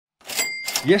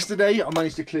Yesterday, I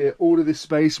managed to clear all of this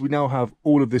space. We now have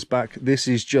all of this back. This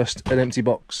is just an empty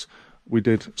box. We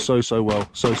did so well.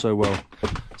 So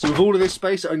with all of this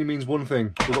space, it only means one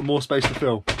thing. We've got more space to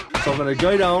fill. So I'm going to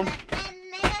go down.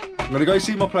 I'm going to go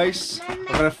see my place. I'm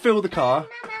going to fill the car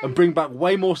and bring back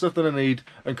way more stuff than I need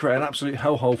and create an absolute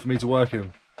hellhole for me to work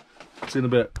in. See you in a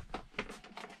bit.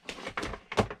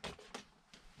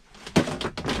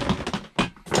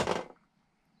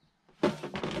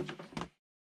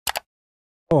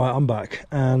 Alright, I'm back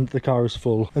and the car is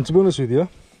full. And to be honest with you,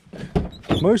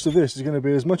 most of this is going to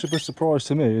be as much of a surprise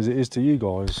to me as it is to you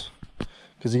guys.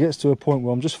 Because it gets to a point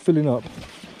where I'm just filling up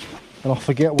and I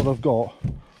forget what I've got,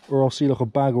 or I'll see like a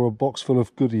bag or a box full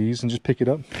of goodies and just pick it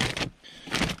up.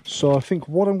 So I think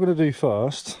what I'm going to do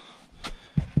first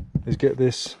is get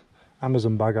this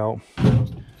Amazon bag out,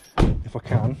 if I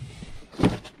can.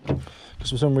 Because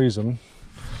for some reason,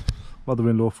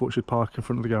 mother-in-law thought she'd park in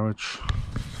front of the garage,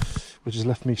 which has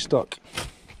left me stuck.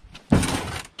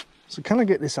 So can I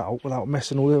get this out without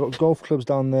messing all the golf clubs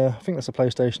down there? I think that's a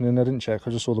PlayStation in there. I didn't check,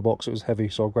 I just saw the box, it was heavy,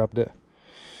 so I grabbed it.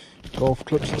 Golf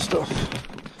clubs and stuff.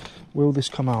 Will this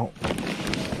come out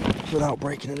without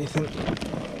breaking anything?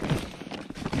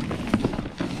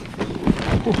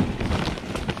 Ooh.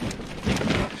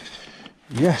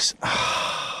 Yes.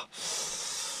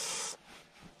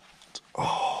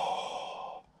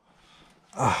 Oh.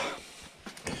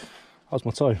 How's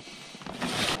my toe?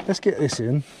 Let's get this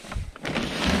in.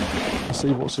 Let's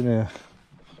see what's in here.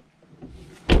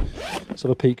 Let's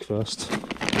have a peek first.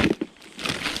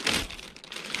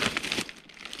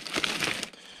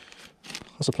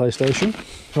 That's a PlayStation.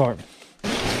 Right.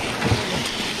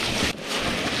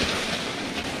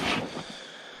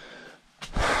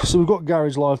 So we've got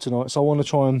Garage Live tonight, so I want to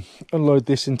try and unload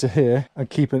this into here and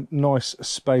keep a nice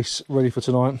space ready for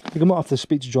tonight. I think I might have to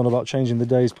speak to John about changing the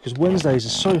days, because Wednesdays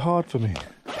is so hard for me.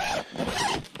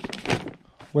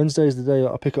 Wednesday is the day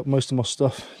that I pick up most of my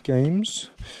stuff. Games,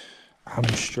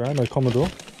 Amstrad, no Commodore.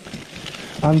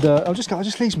 And it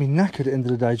just leaves me knackered at the end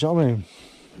of the day, do you know what I mean?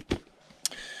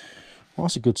 Well,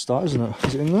 that's a good start, isn't it?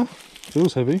 Is it in there?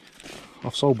 Feels heavy.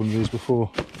 I've sold one of these before.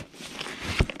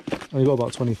 Only got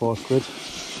about 25 quid.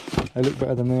 They look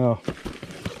better than they are.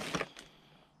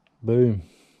 Boom.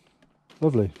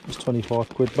 Lovely. It's 25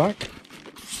 quid back.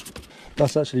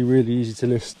 That's actually really easy to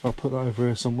list. I'll put that over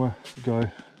here somewhere to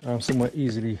go. Somewhere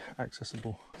easily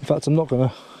accessible. In fact, I'm not going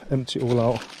to empty it all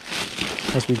out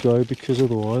as we go, because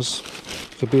otherwise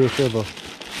it could be a forever.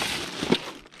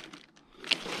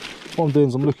 What I'm doing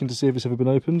is I'm looking to see if it's ever been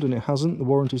opened, and it hasn't. The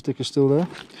warranty sticker's still there.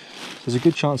 There's a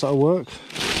good chance that'll work.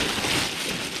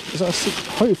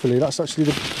 Hopefully that's actually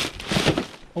the...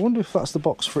 I wonder if that's the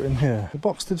box for it in here. The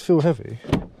box did feel heavy.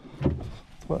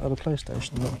 What had a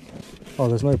PlayStation in there? Oh,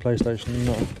 there's no PlayStation in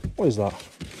there. What is that?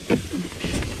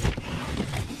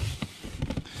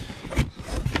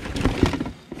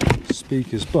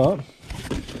 Speakers, but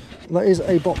that is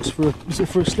a box for a... Is it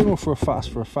for a slim or for a fat? It's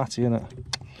for a fatty, isn't it?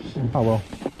 Oh well.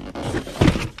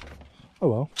 Oh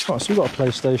well. Right, so we've got a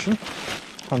PlayStation.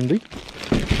 Handy.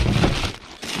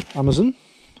 Amazon.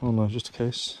 Oh no, just a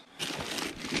case.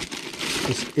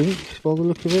 This ink, by the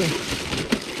look of it.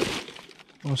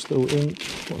 Nice little ink.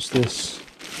 What's this?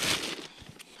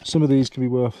 Some of these can be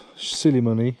worth silly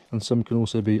money, and some can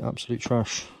also be absolute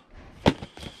trash.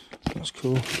 That's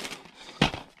cool.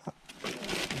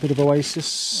 A bit of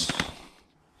Oasis.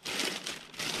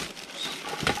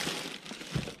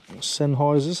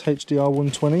 Sennheiser's HDR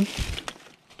 120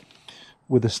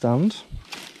 with a stand.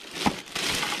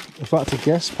 If I had to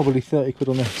guess, probably 30 quid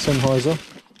on the Sennheiser.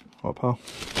 Right, pal.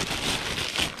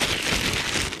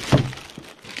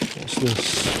 What's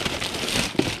this?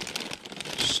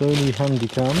 Sony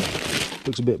Handycam.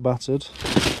 Looks a bit battered.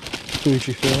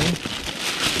 Fujifilm.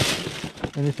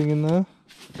 Anything in there?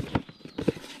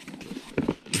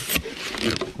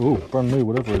 Oh, brand new,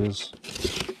 whatever it is.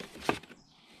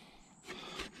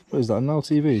 What is that? A Now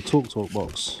TV TalkTalk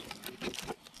box.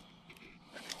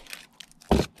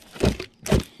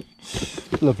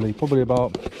 Lovely. Probably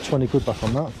about 20 quid back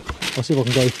on that. I'll see if I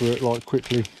can go through it like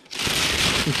quickly.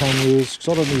 Some cameras, because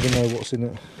I don't even know what's in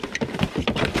it.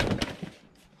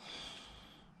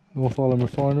 North Island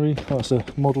Refinery. That's a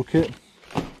model kit.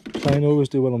 Plane, always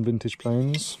do well on vintage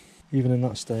planes, even in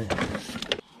that state.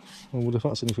 Well, if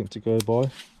that's anything to go by.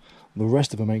 The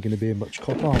rest of them ain't going to be in much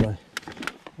cop, are they?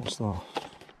 What's that?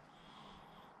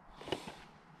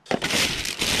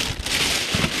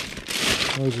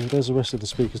 There's the rest of the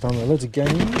speakers down there. Loads of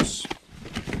games.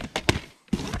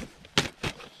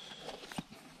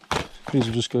 These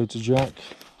will just go to Jack,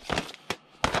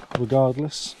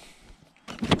 regardless.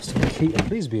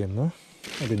 These be in there.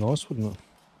 That'd be nice, wouldn't it?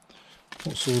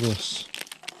 What's all this?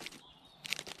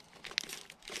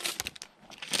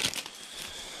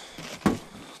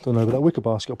 Don't know, but that wicker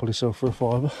basket I'll probably sell for a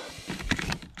 £5.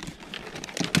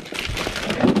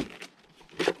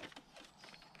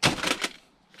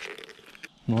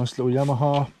 Nice little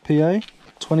Yamaha PA,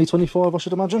 2025 I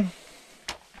should imagine.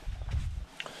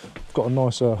 I've got a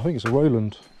nice, I think it's a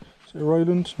Roland. Is it a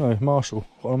Roland? No, Marshall.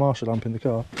 Got a Marshall lamp in the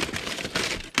car.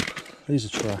 These are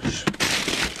trash.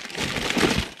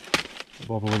 Don't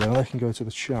bother with them, they can go to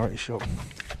the charity shop.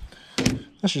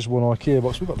 That's just one IKEA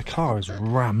box. We've got the car is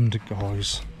rammed,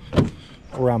 guys.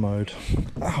 Rammoed.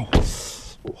 Ow.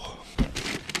 Oh.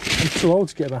 I'm too old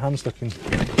to get my hand stuck in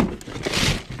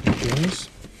things.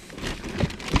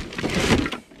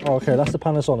 Oh, okay, that's the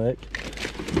Panasonic.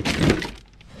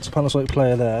 It's a Panasonic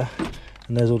player there,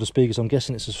 and there's all the speakers. I'm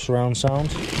guessing it's a surround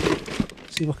sound.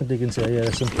 Let's see if I can dig into there. Yeah,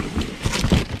 there's some.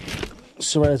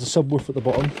 So there's a subwoofer at the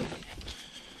bottom.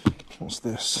 What's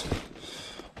this?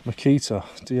 Makita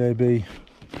DAB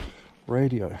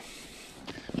radio.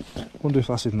 Wonder if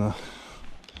that's in there.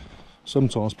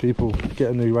 Sometimes people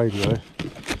get a new radio,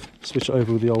 switch it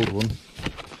over with the old one,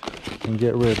 and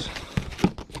get rid.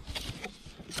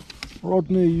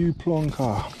 Rodney U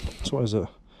Plonka. So what is it?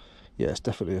 Yeah, it's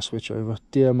definitely a switch over.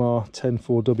 DMR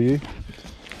 104W.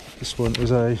 This one is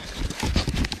a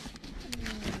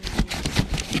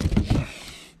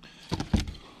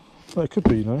oh, it could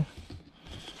be, you know.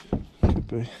 Could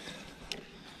be.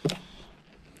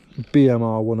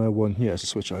 BMR 101. Yeah, it's a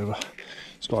switch over.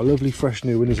 It's got a lovely fresh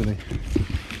new one, isn't he?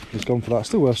 He's gone for that.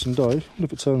 Still worth some dough. I wonder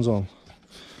if it turns on.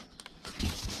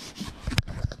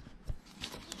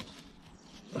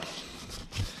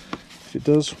 If it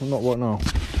does, well, not right now.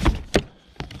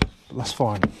 But that's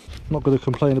fine. I'm not going to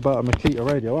complain about a Makita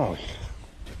radio, are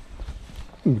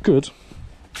we? We could.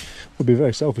 We'd be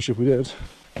very selfish if we did.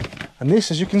 And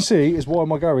this, as you can see, is why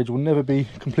my garage will never be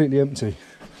completely empty.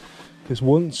 Because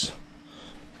once,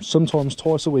 sometimes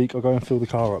twice a week, I go and fill the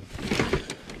car up.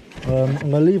 I'm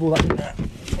going to leave all that in there.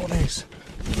 What is?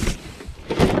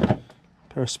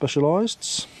 Pair of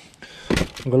Specializeds.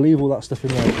 I'm going to leave all that stuff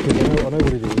in there because I know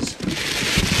what it is.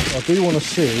 I do want to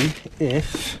see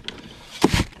if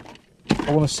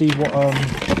I want to see what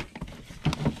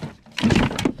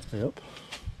yep.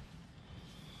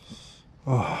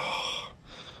 Oh,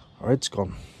 our head's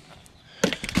gone.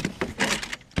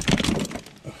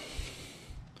 I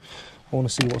want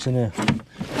to see what's in here.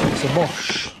 It's a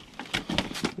Bosch.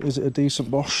 Is it a decent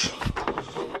Bosch,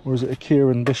 or is it a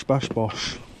Kieran Bish Bash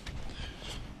Bosch?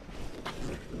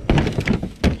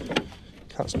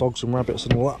 Cats, dogs, and rabbits,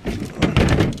 and all that.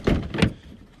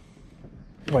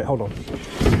 Wait, hold on.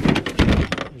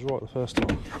 It was right the first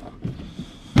time.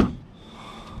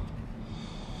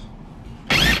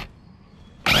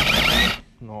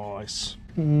 Nice.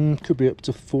 Could be up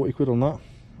to 40 quid on that. I'll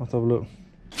have to have a look.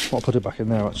 I'll put it back in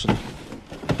there actually.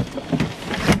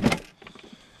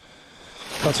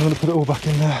 I'm going to put it all back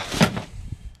in there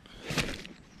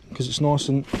because it's nice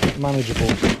and manageable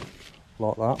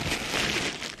like that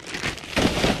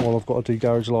while I've got to do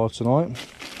Garage Live tonight.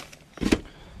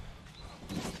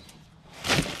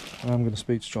 I'm going to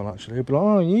speak to John actually. He'll be like,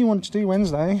 oh, you wanted to do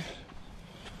Wednesday?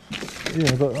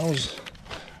 Yeah, but that was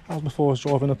before I was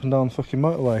driving up and down the fucking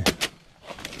motorway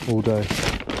all day.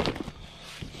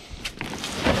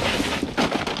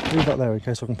 Leave that there in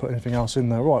case I can put anything else in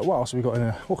there. Right, what else have we got in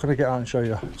here? What can I get out and show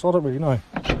you? So I don't really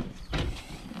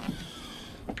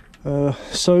know.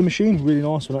 Sewing machine, really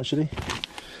nice one actually.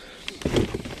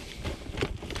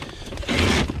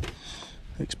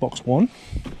 Xbox One.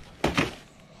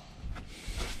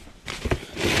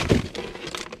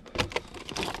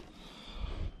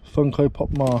 Funko Pop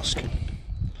mask.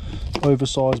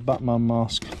 Oversized Batman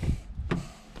mask.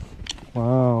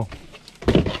 Wow.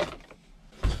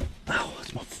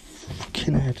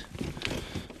 Head.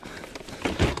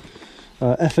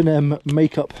 F&M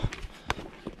makeup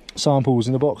samples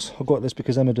in the box. I got this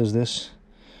because Emma does this.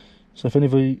 So if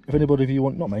anybody of you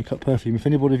want, not makeup, perfume, if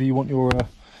anybody of you want your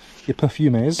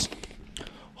perfumes,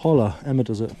 holla, Emma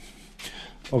does it.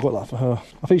 I got that for her.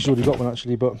 I think she's already got one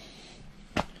actually, but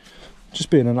just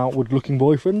being an outward looking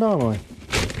boyfriend, aren't I?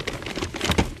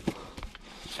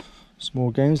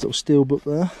 Small games, little steel book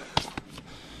there.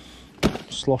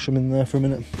 Slosh them in there for a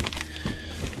minute.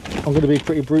 I'm going to be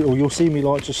pretty brutal. You'll see me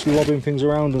like just lobbing things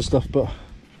around and stuff, but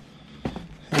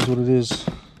here's what it is.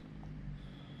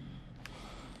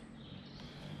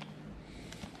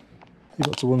 Leave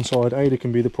that to one side. Ada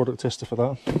can be the product tester for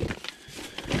that.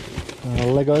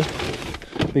 Lego,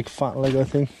 big fat Lego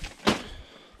thing.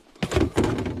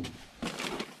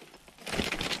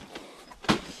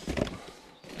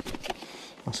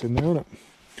 That's in there, isn't it?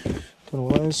 Don't know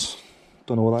what that is.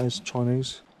 Don't know what that is.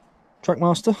 Chinese.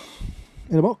 Trackmaster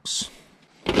in a box.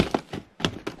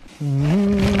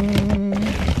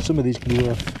 Some of these can be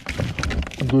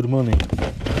worth good money.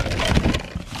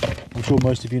 I'm sure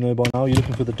most of you know by now. You're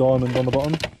looking for the diamond on the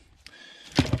bottom.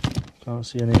 Can't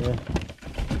see any there.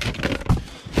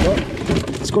 But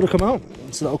it's got to come out,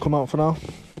 so that'll come out for now.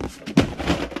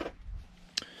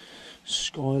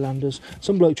 Skylanders.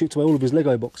 Some bloke chucked away all of his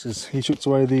Lego boxes. He chucked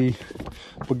away the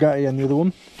Bugatti and the other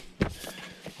one.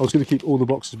 I was going to keep all the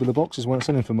boxes, but the boxes weren't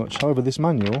selling for much. However, this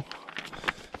manual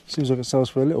seems like it sells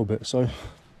for a little bit, so a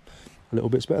little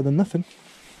bit's better than nothing.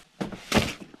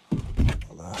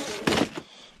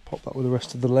 Pop that with the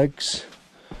rest of the legs.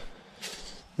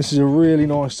 This is a really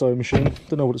nice sewing machine.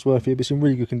 Don't know what it's worth here, but it's in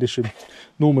really good condition.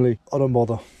 Normally, I don't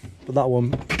bother, but that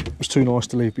one was too nice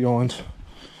to leave behind.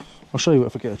 I'll show you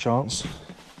if I get a chance.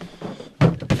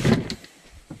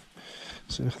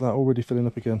 See, look at that, already filling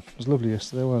up again. It was lovely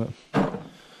yesterday, wasn't it?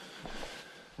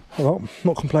 Well,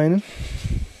 not complaining.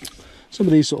 Some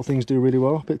of these sort of things do really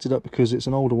well. I picked it up because it's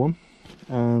an older one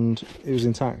and it was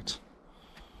intact,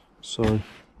 so I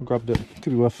grabbed it.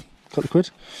 Could be worth a couple of quid,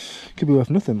 could be worth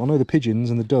nothing. I know the pigeons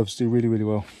and the doves do really, really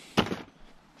well,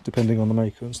 depending on the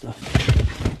maker and stuff.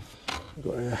 I've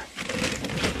got here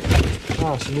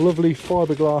some lovely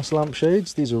fiberglass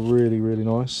lampshades. These are really, really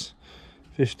nice.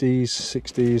 50s,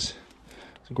 60s. There's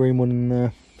a green one in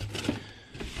there,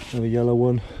 another yellow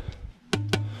one.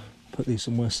 Put these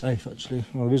somewhere safe, actually.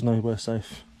 Well, there is nowhere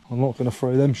safe. I'm not going to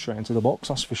throw them straight into the box,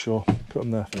 that's for sure. Put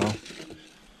them there for now.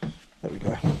 There we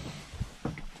go.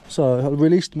 So I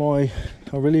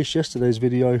released yesterday's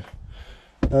video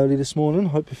early this morning.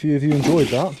 Hope a few of you enjoyed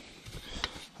that.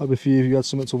 Hope a few of you had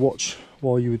something to watch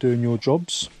while you were doing your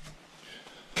jobs.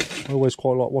 I always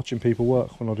quite like watching people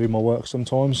work when I do my work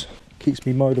sometimes. Keeps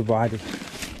me motivated.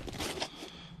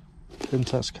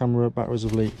 Pentax camera batteries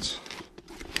have leaked.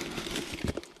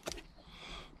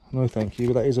 No thank you,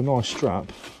 but that is a nice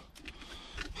strap.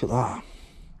 Look at that.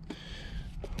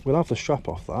 We'll have the strap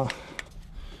off that.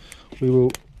 We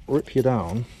will rip you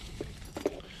down.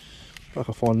 I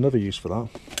can find another use for that.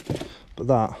 But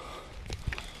that,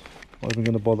 not even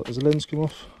going to bother. Does the lens come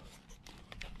off?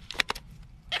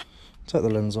 Take the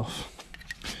lens off.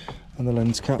 And the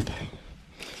lens cap.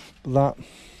 But that,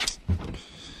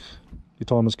 your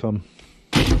time has come.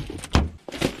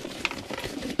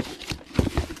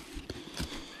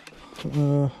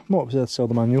 Might be able to sell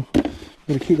the manual. I'm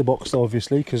going to keep the box though,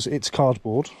 obviously, because it's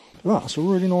cardboard. But that's a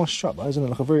really nice strap, that, isn't it?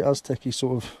 Like a very Aztec-y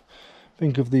sort of.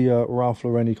 Think of the Ralph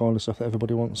Lauren kind of stuff that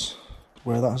everybody wants.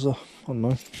 Wear that as a, I don't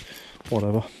know,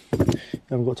 whatever. You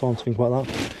haven't got time to think about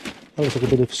that. That looks like a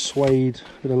bit of suede,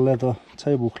 bit of leather,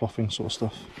 tableclothing sort of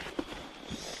stuff.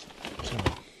 So,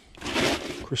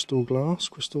 crystal glass,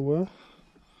 crystalware.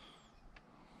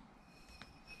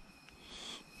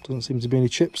 Doesn't seem to be any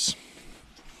chips.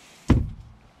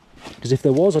 Because if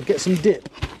there was, I'd get some dip.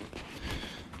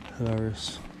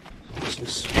 Hilarious. What's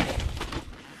this?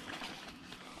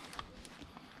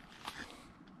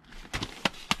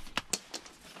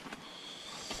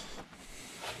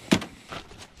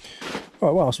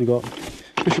 Right, what else we got?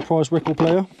 Fisher Price record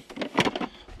player.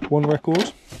 One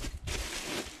record.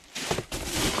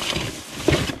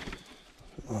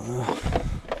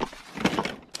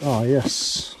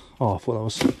 Yes. Oh, I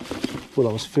thought that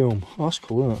was film. Oh, that's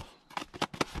cool, isn't it?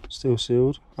 Still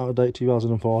sealed, out of date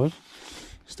 2005,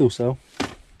 still sell.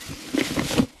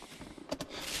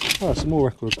 Oh, some more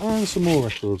records, and some more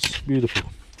records, beautiful.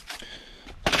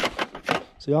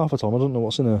 See, half the time I don't know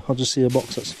what's in there, I'll just see a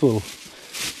box that's full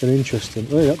and interesting.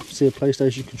 Oh yeah, see a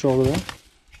PlayStation controller there.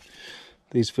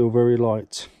 These feel very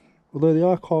light, although they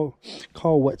are Carl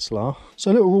Wetzlar.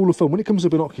 So a little rule of thumb, when it comes to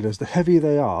binoculars, the heavier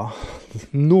they are,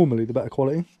 normally the better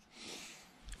quality.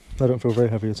 They don't feel very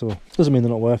heavy at all. Doesn't mean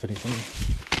they're not worth anything.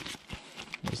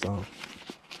 What's that?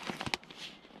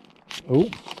 Oh,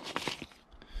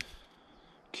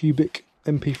 Cubic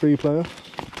MP3 player.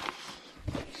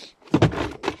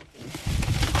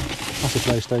 That's a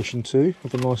PlayStation 2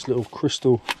 with a nice little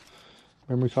crystal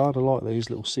memory card. I like these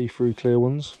little see-through clear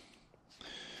ones.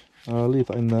 I'll leave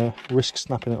that in there. Risk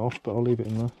snapping it off, but I'll leave it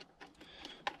in there.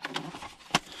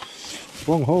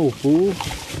 Wrong hole, fool.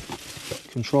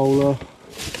 Controller.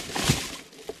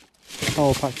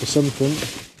 Power pack for something.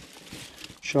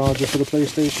 Charger for the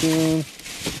PlayStation.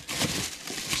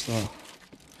 What's that?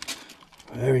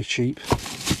 Very cheap.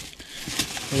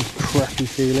 Very crappy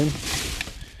feeling.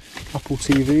 Apple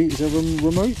TV. Is there a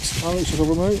remote? Oh, looks like a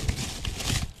remote.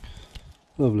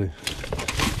 Lovely.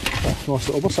 Nice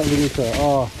little. What's that underneath there?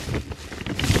 Ah,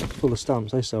 full of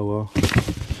stamps. They sell well.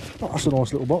 Oh, that's a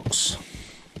nice little box.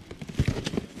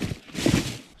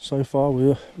 So far,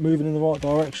 we're moving in the right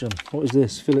direction. What is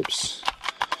this? Philips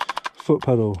foot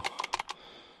pedal.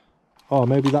 Oh,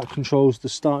 maybe that controls the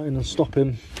starting and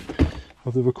stopping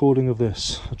of the recording of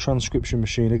this. A transcription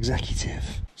machine,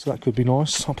 executive. So that could be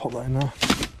nice. I'll pop that in there.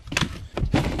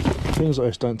 Things like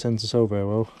this don't tend to sell very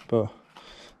well, but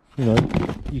you know,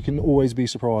 you can always be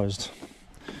surprised.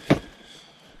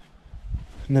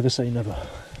 Never say never.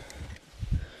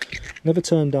 Never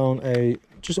turn down a...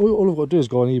 Just all I've got to do is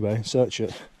go on eBay, search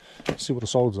it, see what the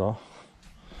solds are.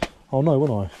 I'll know,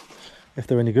 won't I? If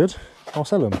they're any good, I'll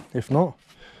sell them. If not,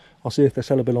 I'll see if they're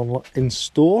sellable in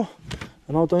store,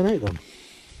 and I'll donate them.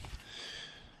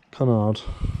 Canard.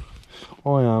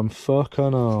 I am for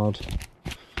canard.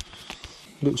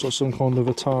 Looks like some kind of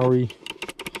Atari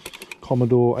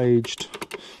Commodore aged.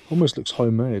 Almost looks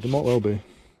homemade. It might well be.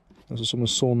 As if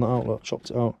someone's sawn that out, like,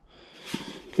 chopped it out.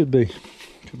 Could be.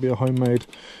 Could be a homemade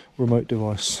remote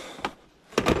device.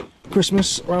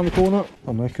 Christmas around the corner. I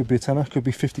don't know, could be a tenner, could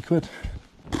be 50 quid.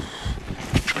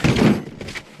 I'm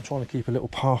trying to keep a little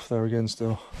path there again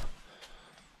still.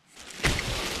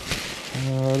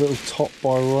 A little top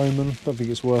by Roman. Don't think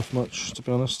it's worth much, to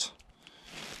be honest.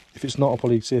 If it's not, I'll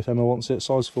probably see if Emma wants it.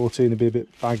 Size 14 would be a bit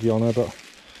baggy on her, but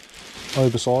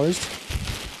oversized.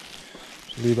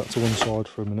 So leave that to one side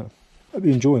for a minute. Hope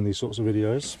you're enjoying these sorts of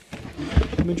videos.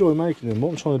 I'm enjoying making them. What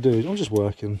I'm trying to do is I'm just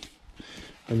working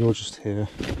and you're just here.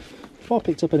 If I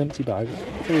picked up an empty bag,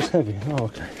 it feels heavy. Oh,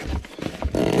 okay.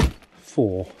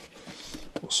 4.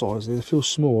 What size? They feel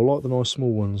small. I like the nice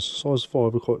small ones. Size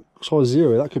 5 are quite... Size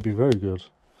 0, that could be very good.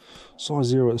 Size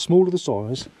 0, the smaller the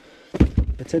size,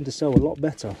 they tend to sell a lot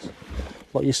better.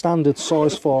 Like your standard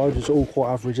size 5, which are all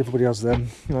quite average, everybody has them.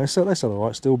 You know, they sell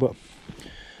alright still, but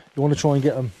you want to try and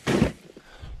get them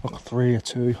like a 3 or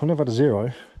 2. I've never had a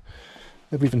 0.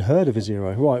 Never even heard of a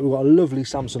 0. Right, we've got a lovely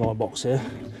Samsonite box here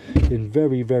in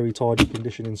very, very tidy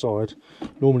condition inside.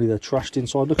 Normally they're trashed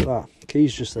inside. Look at that.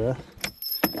 Keys just there.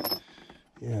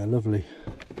 Yeah, lovely.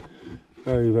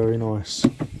 Very, very nice.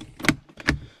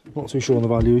 Not too sure on the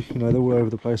value. You know, they're all over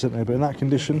the place, aren't they? But in that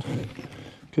condition,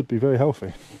 could be very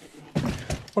healthy.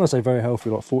 When I say very healthy,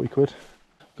 like 40 quid.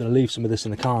 I'm going to leave some of this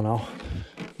in the car now.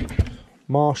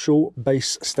 Marshall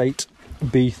Base State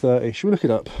B30. Should we look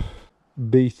it up?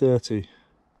 B30.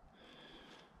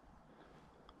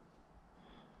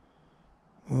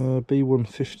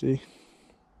 B150.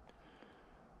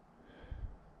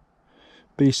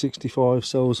 B65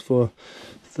 sells for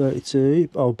 32.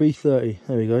 Oh, B30.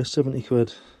 There we go. 70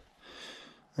 quid.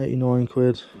 89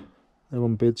 quid. They're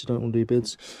on bids. You don't want to do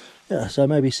bids. Yeah, so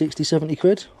maybe 60, 70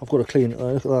 quid. I've got to clean it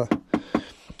though. Look at that.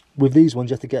 With these ones,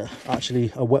 you have to get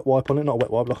actually a wet wipe on it. Not a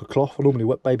wet wipe, like a cloth. I normally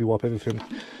wet baby wipe everything.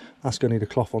 That's going to need a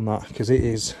cloth on that because it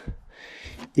is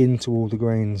into all the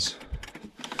grains.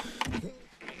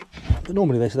 But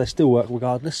normally they still work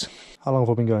regardless. How long have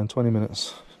I been going? 20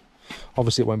 minutes.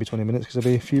 Obviously it won't be 20 minutes because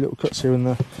there'll be a few little cuts here and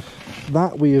there.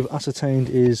 That we have ascertained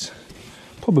is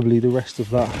probably the rest of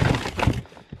that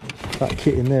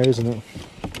kit in there, isn't it?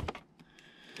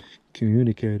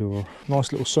 Communicator.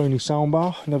 Nice little Sony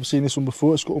soundbar. Never seen this one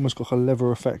before. It's got almost got a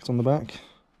leather effect on the back.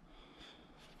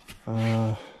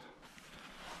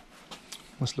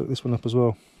 Let's look this one up as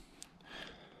well.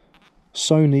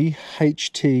 Sony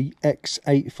HT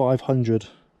X8500.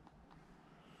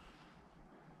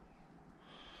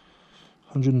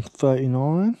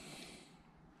 139.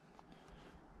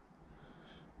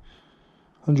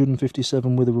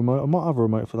 157 with a remote. I might have a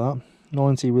remote for that.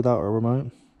 90 without a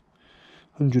remote.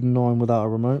 109 without a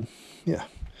remote. Yeah,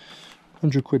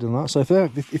 100 quid on that. So if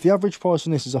the average price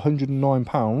on this is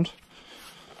 £109,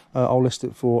 I'll list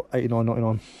it for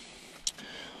 £89.99.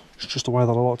 It's just the way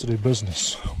that I like to do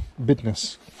business.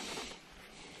 Bidness.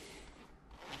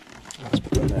 Let's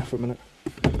put that there for a minute.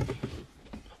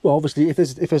 Well, obviously, if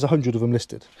there's 100 of them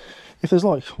listed, if there's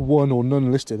like one or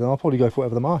none listed, then I'll probably go for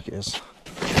whatever the market is.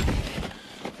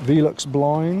 Velux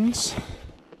blinds.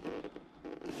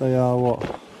 They are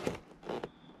what?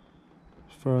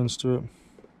 Fern Stewart.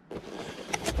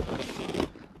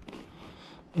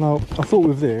 Now, I thought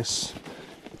with this,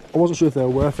 I wasn't sure if they were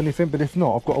worth anything, but if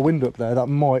not, I've got a window up there that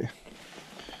might,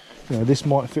 you know, this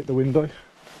might fit the window. And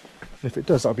if it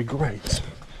does, that'd be great.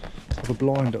 Have a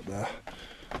blind up there.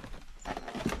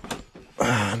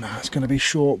 No, it's going to be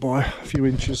short by a few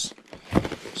inches.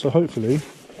 So hopefully,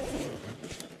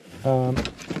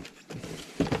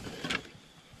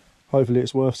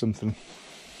 it's worth something.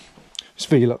 It's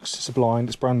Velux, it's a blind,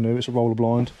 it's brand new, it's a roller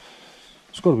blind.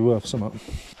 It's got to be worth something.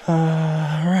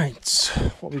 Right,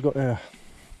 what have we got here?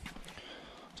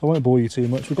 So I won't bore you too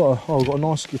much. We've got a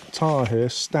nice guitar here,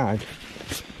 Stag.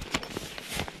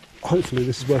 Hopefully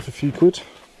this is worth a few quid.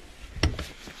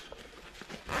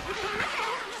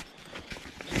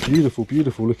 Beautiful,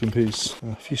 beautiful looking piece.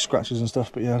 A few scratches and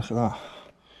stuff, but yeah, look at that.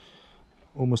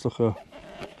 almost like a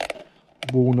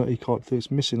walnutty type thing.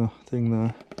 It's missing a thing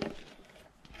there.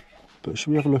 But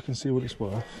should we have a look and see what it's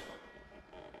worth?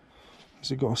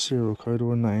 Has it got a serial code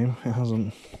or a name? It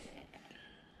hasn't.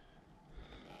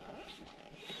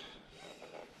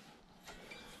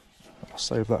 I'll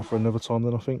save that for another time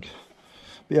then, I think.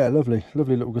 But yeah, lovely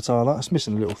little guitar that. It's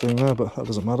missing a little thing there, but that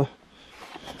doesn't matter.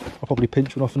 I'll probably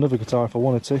pinch one off another guitar if I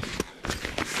wanted to.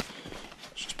 Let's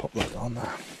just pop that down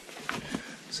there.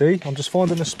 See, I'm just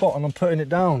finding a spot and I'm putting it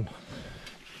down.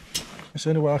 It's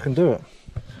the only way I can do it.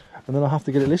 And then I have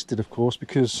to get it listed, of course,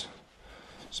 because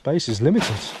space is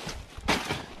limited.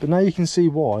 But now you can see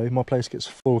why my place gets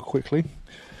full quickly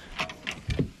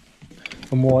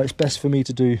and why it's best for me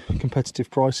to do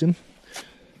competitive pricing.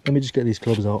 Let me just get these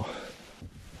clubs out.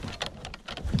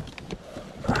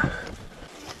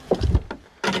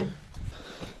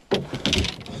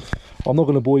 I'm not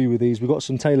going to bore you with these. We've got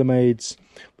some TaylorMades,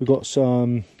 we've got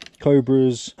some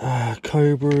Cobras,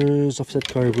 I've said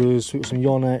Cobras, we've got some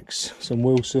Yonex, some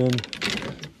Wilson,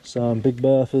 some Big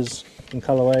Berthas and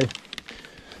Callaway.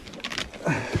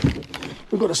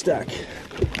 We've got a stack.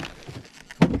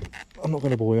 I'm not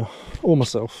going to bore you, or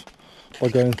myself, by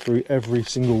going through every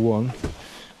single one.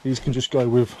 These can just go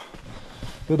with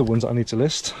the other ones that I need to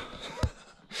list,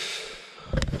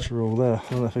 which are all there. I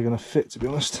don't know if they're going to fit, to be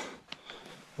honest.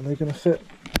 Are they going to fit?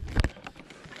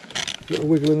 Little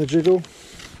wiggle and a jiggle.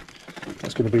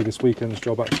 That's going to be this weekend's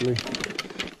job, actually.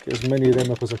 Get as many of them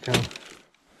up as I can.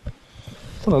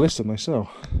 When I list them myself,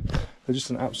 they're just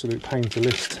an absolute pain to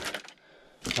list.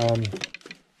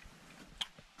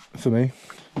 For me.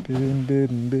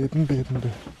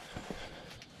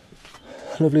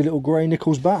 Lovely little grey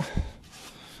Nichols bat.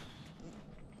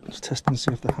 Let's test and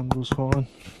see if the handle's fine.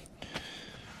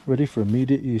 Ready for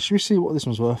immediate use. Should we see what this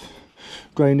one's worth?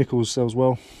 Grey Nichols sells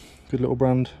well. Good little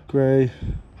brand. Grey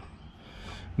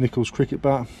Nichols cricket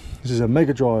bat. This is a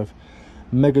Mega Drive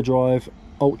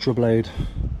Ultra Blade.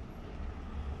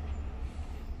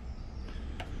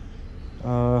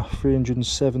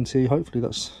 370. Hopefully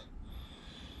that's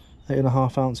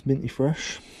 8.5 ounce minty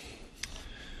fresh.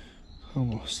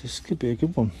 Oh, this could be a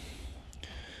good one.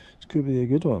 This could be a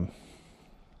good one.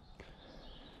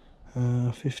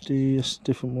 50. That's a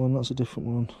different one. That's a different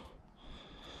one.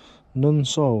 None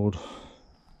sold.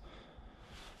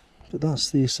 But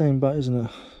that's the same bat, isn't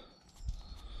it?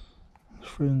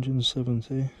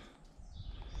 370.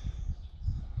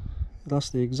 That's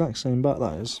the exact same bat,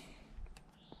 that is.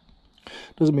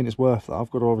 Doesn't mean it's worth that. I've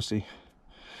got to obviously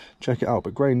check it out.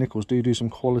 But Grey Nichols do some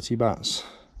quality bats.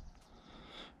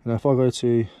 You know, if I go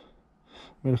to,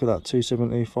 let me look at that,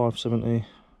 270, 570. If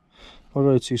I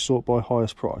go to sort by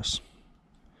highest price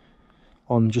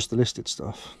on just the listed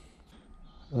stuff.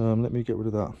 Let me get rid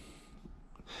of that.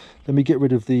 Let me get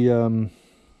rid of the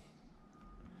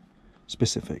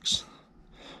specifics.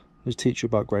 Let's teach you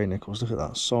about Grey Nichols. Look at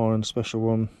that, signed, special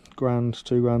one, grand,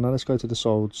 £2 grand. Now let's go to the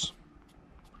solds.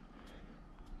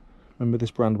 Remember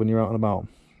this brand when you're out and about.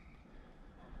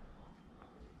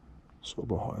 Sort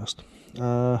by highest.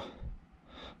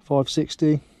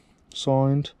 560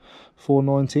 signed,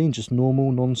 419 just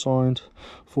normal, non-signed,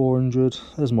 400.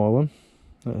 There's my one.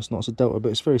 No, it's not, it's a Delta, but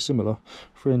it's very similar.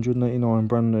 389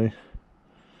 brand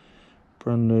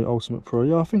new Ultimate Pro.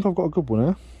 Yeah, I think I've got a good one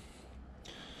here.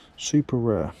 Super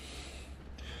rare.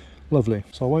 Lovely.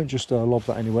 So I won't just lob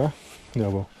that anywhere. Yeah,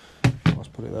 well, let's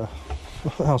put it there.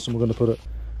 What else am I going to put it?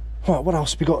 Right, what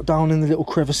else have we got down in the little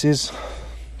crevices?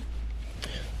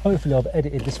 Hopefully I've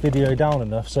edited this video down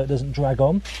enough so it doesn't drag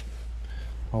on.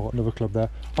 I've got another club there.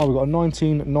 Oh, we've got a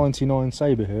 1999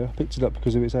 Sabre here. I picked it up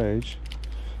because of its age.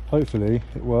 Hopefully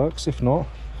it works. If not,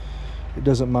 it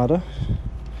doesn't matter.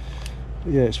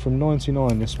 But yeah, it's from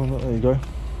 99, this one. There you go.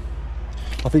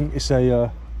 I think it's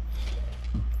a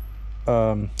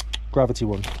gravity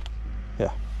one.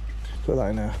 Yeah, put that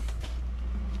in there.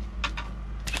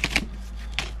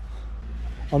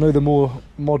 I know the more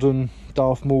modern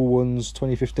Darth Maul ones,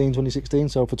 2015, 2016,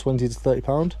 sell for £20 to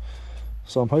 £30.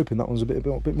 So I'm hoping that one's a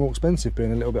bit more expensive,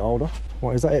 being a little bit older.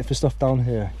 Right, is that it for stuff down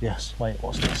here? Yes. Wait,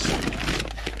 what's this?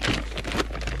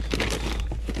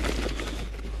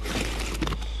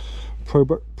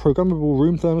 Programmable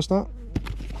room thermostat.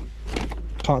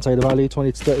 Can't tell you the value.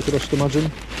 20 to 30 quid, I should imagine.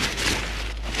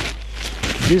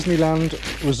 Disneyland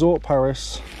Resort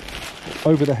Paris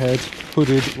over the head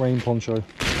hooded rain poncho.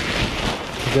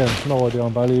 Again, no idea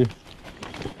on value.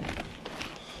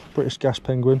 British Gas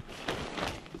Penguin.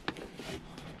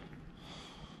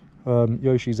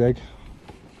 Yoshi's egg.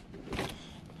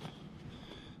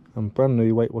 And brand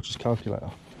new Weight Watchers calculator. I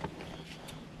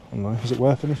don't know, is it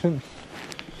worth anything?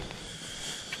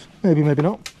 Maybe, maybe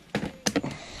not.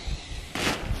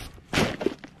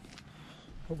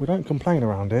 We don't complain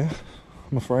around here,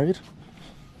 I'm afraid.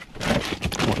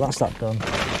 Right, that's that done.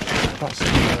 That's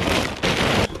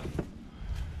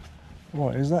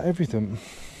right, is that everything?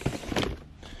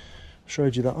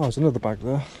 Showed you that. Oh, there's another bag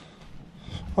there.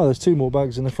 Oh, there's 2 more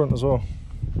bags in the front as well.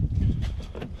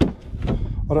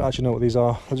 I don't actually know what these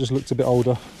are. They just looked a bit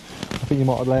older. I think you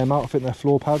might lay them out. I think they're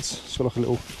floor pads. It's got like a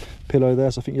little pillow there,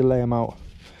 so I think you lay them out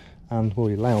and, well,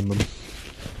 you lay on them.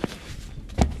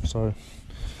 So,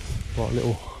 like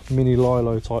little mini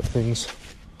Lilo type things.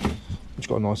 Which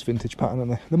got a nice vintage pattern,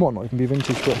 haven't they? They might not even be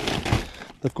vintage, but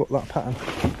they've got that pattern.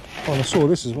 Oh, and I saw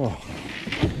this as well.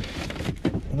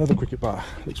 Another cricket bat.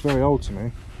 Looks very old to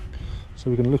me. So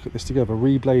we're going to look at this together.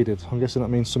 Rebladed. I'm guessing that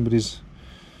means somebody's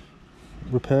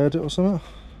repaired it or something.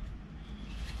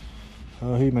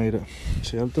 Who made it?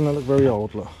 See, doesn't that look very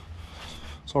old? Look.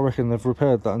 So I reckon they've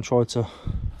repaired that and tried to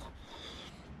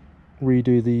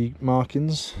redo the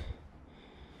markings.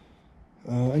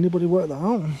 Anybody work that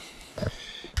out?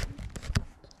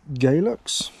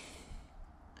 Galux.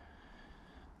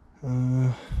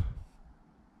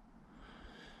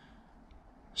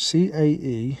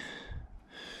 CAE.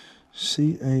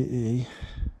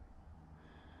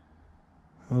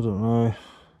 I don't know.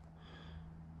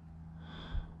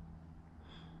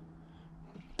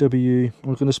 W.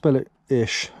 I'm going to spell it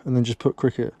ish and then just put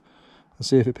cricket and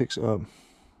see if it picks it up.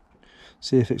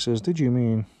 See if it says, did you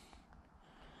mean?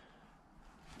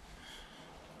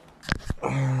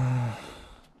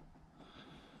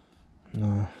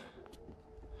 No.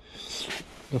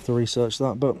 Have to research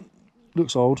that, but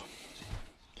looks old.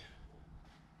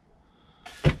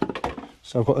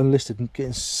 So I've got unlisted and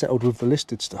getting settled with the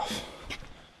listed stuff.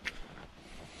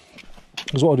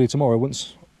 Because what I'll do tomorrow,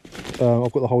 once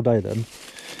I've got the whole day then,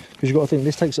 because you've got to think,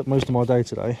 this takes up most of my day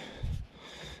today.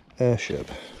 Airship.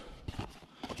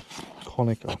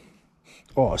 Konica.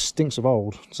 Oh, it stinks of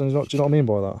old. So, do you know what I mean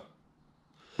by that?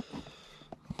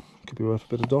 Could be worth a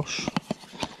bit of dosh.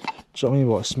 Do you know what I mean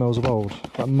by it smells of old?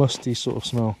 That musty sort of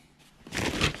smell.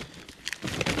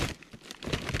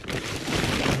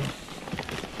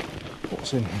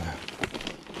 What's in here?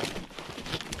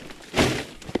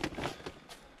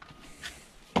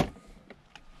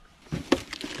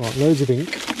 Right, loads of ink.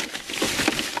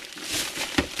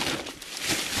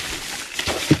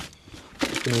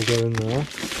 It's going to go in there.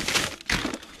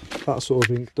 That sort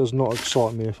of ink does not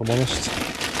excite me, if I'm honest.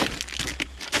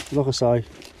 Like I say,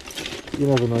 you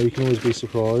never know, you can always be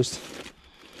surprised.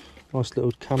 Nice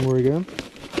little camera again.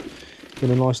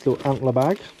 In a nice little Antler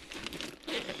bag.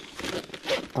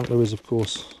 Antler is, of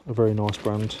course, a very nice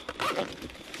brand.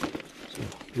 So,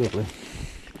 lovely.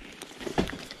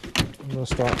 I'm going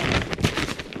to start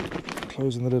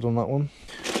closing the lid on that one.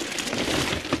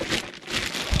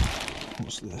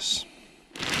 What's this?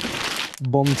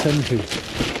 Bontempi.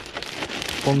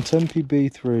 Bontempi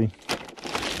B3.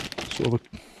 Sort of a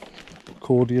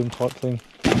accordion type thing.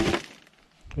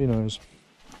 Who knows?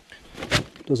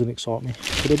 Doesn't excite me,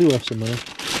 but I do have some money.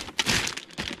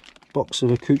 Box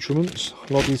of accoutrements,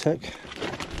 Logitech.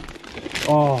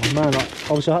 Oh man,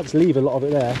 obviously I had to leave a lot of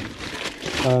it there.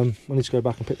 I need to go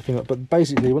back and pick the thing up. But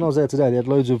basically, when I was there today, they had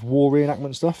loads of war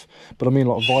reenactment stuff. But I mean,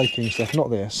 like Viking stuff, not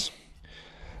this.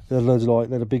 They had loads of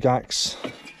they had a big axe,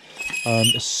 a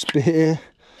spear.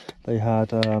 They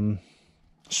had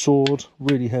sword,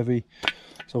 really heavy.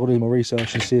 So I've got to do my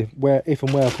research and see if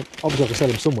and where. Obviously, I can sell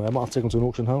them somewhere. I might have to take them to an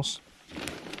auction house.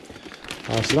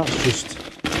 So that's just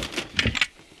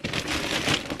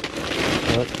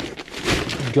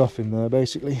guff in there,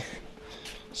 basically.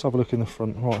 Let's have a look in the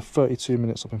front. Right, 32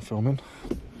 minutes I've been filming.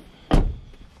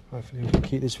 Hopefully we can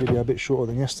keep this video a bit shorter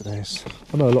than yesterday's.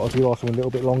 I know a lot of you like them a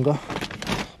little bit longer.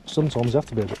 Sometimes they have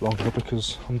to be a bit longer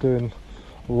because I'm doing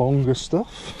longer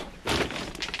stuff.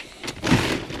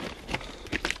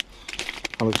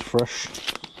 That looks fresh.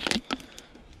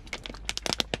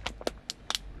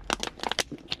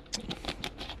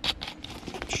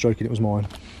 Just joking, it was mine.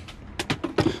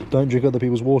 Don't drink other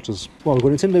people's waters. Well, we've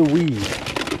got Nintendo Wii.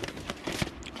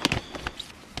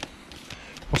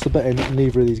 What's the betting that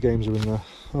neither of these games are in there?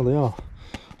 Oh, they are.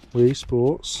 Wii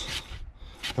Sports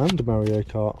and Mario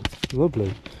Kart.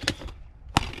 Lovely.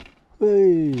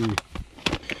 Hey!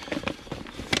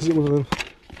 Is it one of them?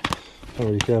 I don't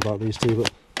really care about these two,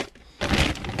 but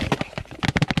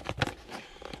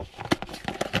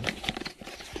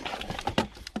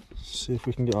see if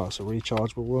we can get that's a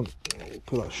rechargeable one. We'll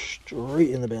put that straight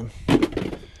in the bin.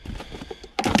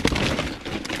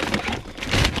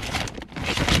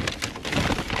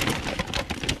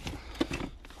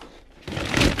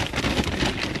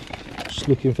 Just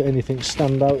looking for anything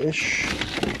standout-ish.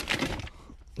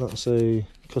 That's a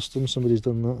custom, somebody's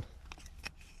done that.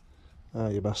 Ah,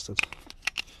 you bastard.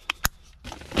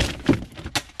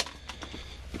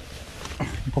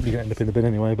 probably going to end up in the bin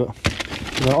anyway, but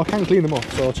you know, I can clean them off,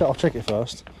 so I'll check it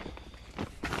first.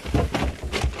 I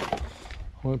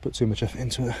won't put too much effort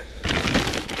into it.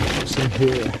 What's in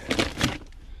here?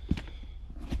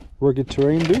 Rugged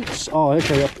terrain boots. Oh,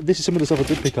 okay. This is some of the stuff I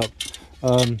did pick up.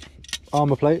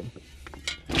 Armour plate.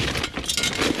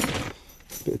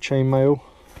 Bit of chainmail.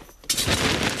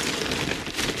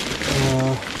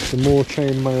 Some more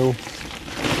chainmail.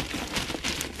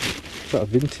 Is that a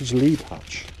vintage lead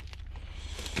hatch?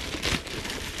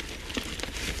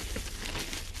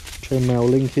 Chainmail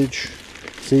linkage.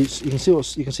 See, you can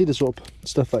see the sort of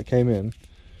stuff that came in.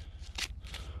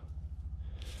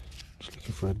 Just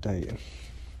looking for a date.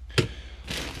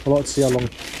 I like to see how long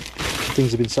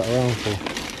things have been sat around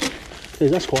for.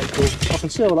 Yeah, that's quite cool. I can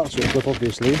see all that sort of stuff,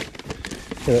 obviously.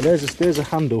 Yeah, there's a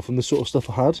handle from the sort of stuff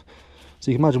I had. So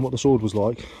you can imagine what the sword is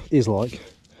like.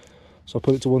 So I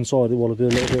put it to one side while I do a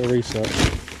little bit of research.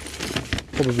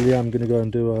 Probably am going to go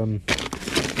and do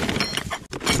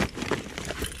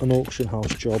an auction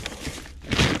house job.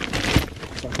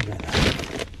 So I can get there.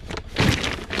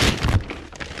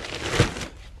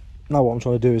 Now what I'm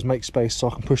trying to do is make space so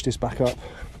I can push this back up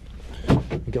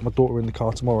and get my daughter in the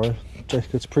car tomorrow, take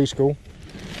her to preschool,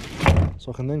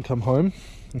 so I can then come home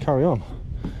and carry on.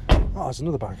 Oh, there's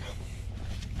another bag.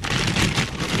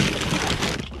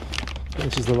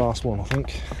 This is the last one, I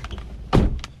think.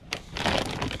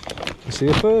 You see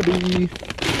a Furby.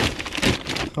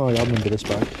 Oh yeah, I remember this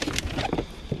bag.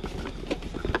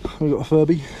 We got a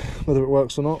Furby. Whether it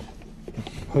works or not,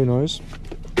 who knows.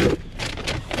 We're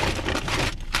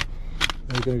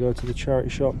going to go to the charity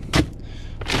shop.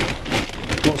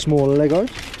 Lots more Lego.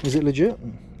 Is it legit?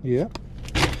 Yeah.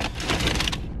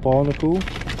 Barnacle.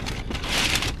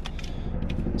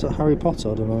 Is that Harry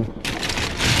Potter? I don't know.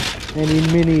 Any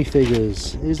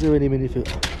minifigures? Is there any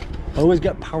minifigures? I always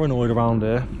get paranoid around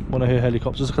here when I hear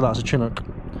helicopters. Look at that, it's a Chinook.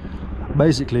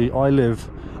 Basically, I live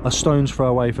a stone's throw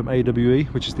away from AWE,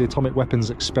 which is the Atomic Weapons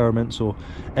Experiments, or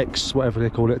X, whatever they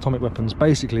call it, atomic weapons.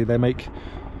 Basically, they make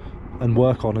and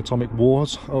work on atomic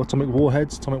wars, or atomic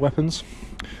warheads, atomic weapons.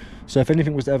 So if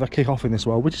anything was to ever kick off in this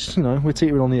world, which is, you know, we're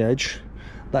teetering on the edge,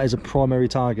 that is a primary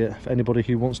target for anybody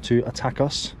who wants to attack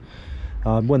us.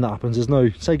 When that happens, there's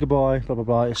no say goodbye, blah blah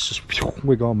blah, it's just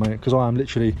we're gone, mate, because I am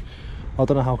literally, I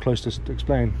don't know how close to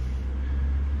explain,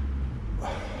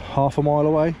 half a mile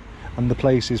away, and the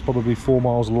place is probably 4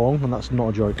 miles long, and that's not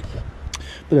a joke.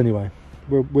 But anyway,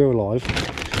 we're alive.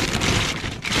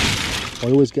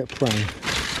 I always get praying.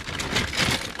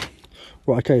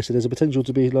 Right, okay, so there's a potential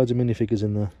to be loads of minifigures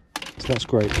in there, so that's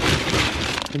great.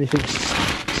 Anything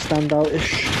stand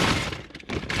out-ish?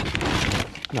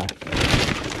 No.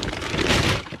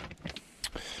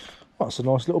 That's a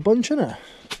nice little bunch, isn't it?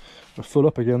 We're full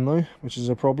up again though, which is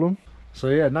a problem. So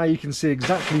yeah, now you can see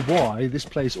exactly why this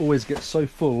place always gets so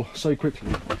full so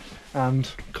quickly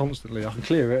and constantly. I can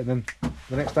clear it and then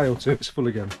the next day or two it's full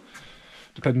again,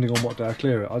 depending on what day I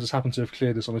clear it. I just happened to have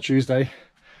cleared this on a Tuesday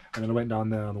and then I went down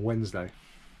there on a Wednesday.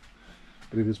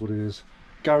 But it is what it is.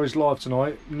 Garage live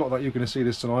tonight. Not that you're going to see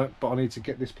this tonight, but I need to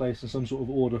get this place in some sort of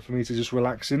order for me to just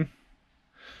relax in.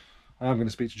 I am going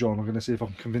to speak to John. I'm going to see if I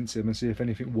can convince him and see if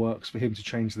anything works for him to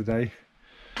change the day.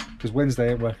 Because Wednesday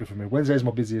ain't working for me. Wednesday is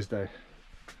my busiest day.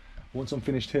 Once I'm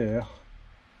finished here,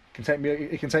 it can take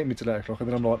me to 8 o'clock, and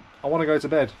then I'm like, I want to go to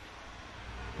bed.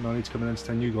 And I need to come and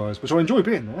entertain you guys, which I enjoy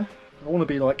being there. I want to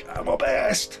be like, at my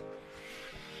best.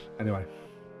 Anyway,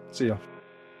 see ya.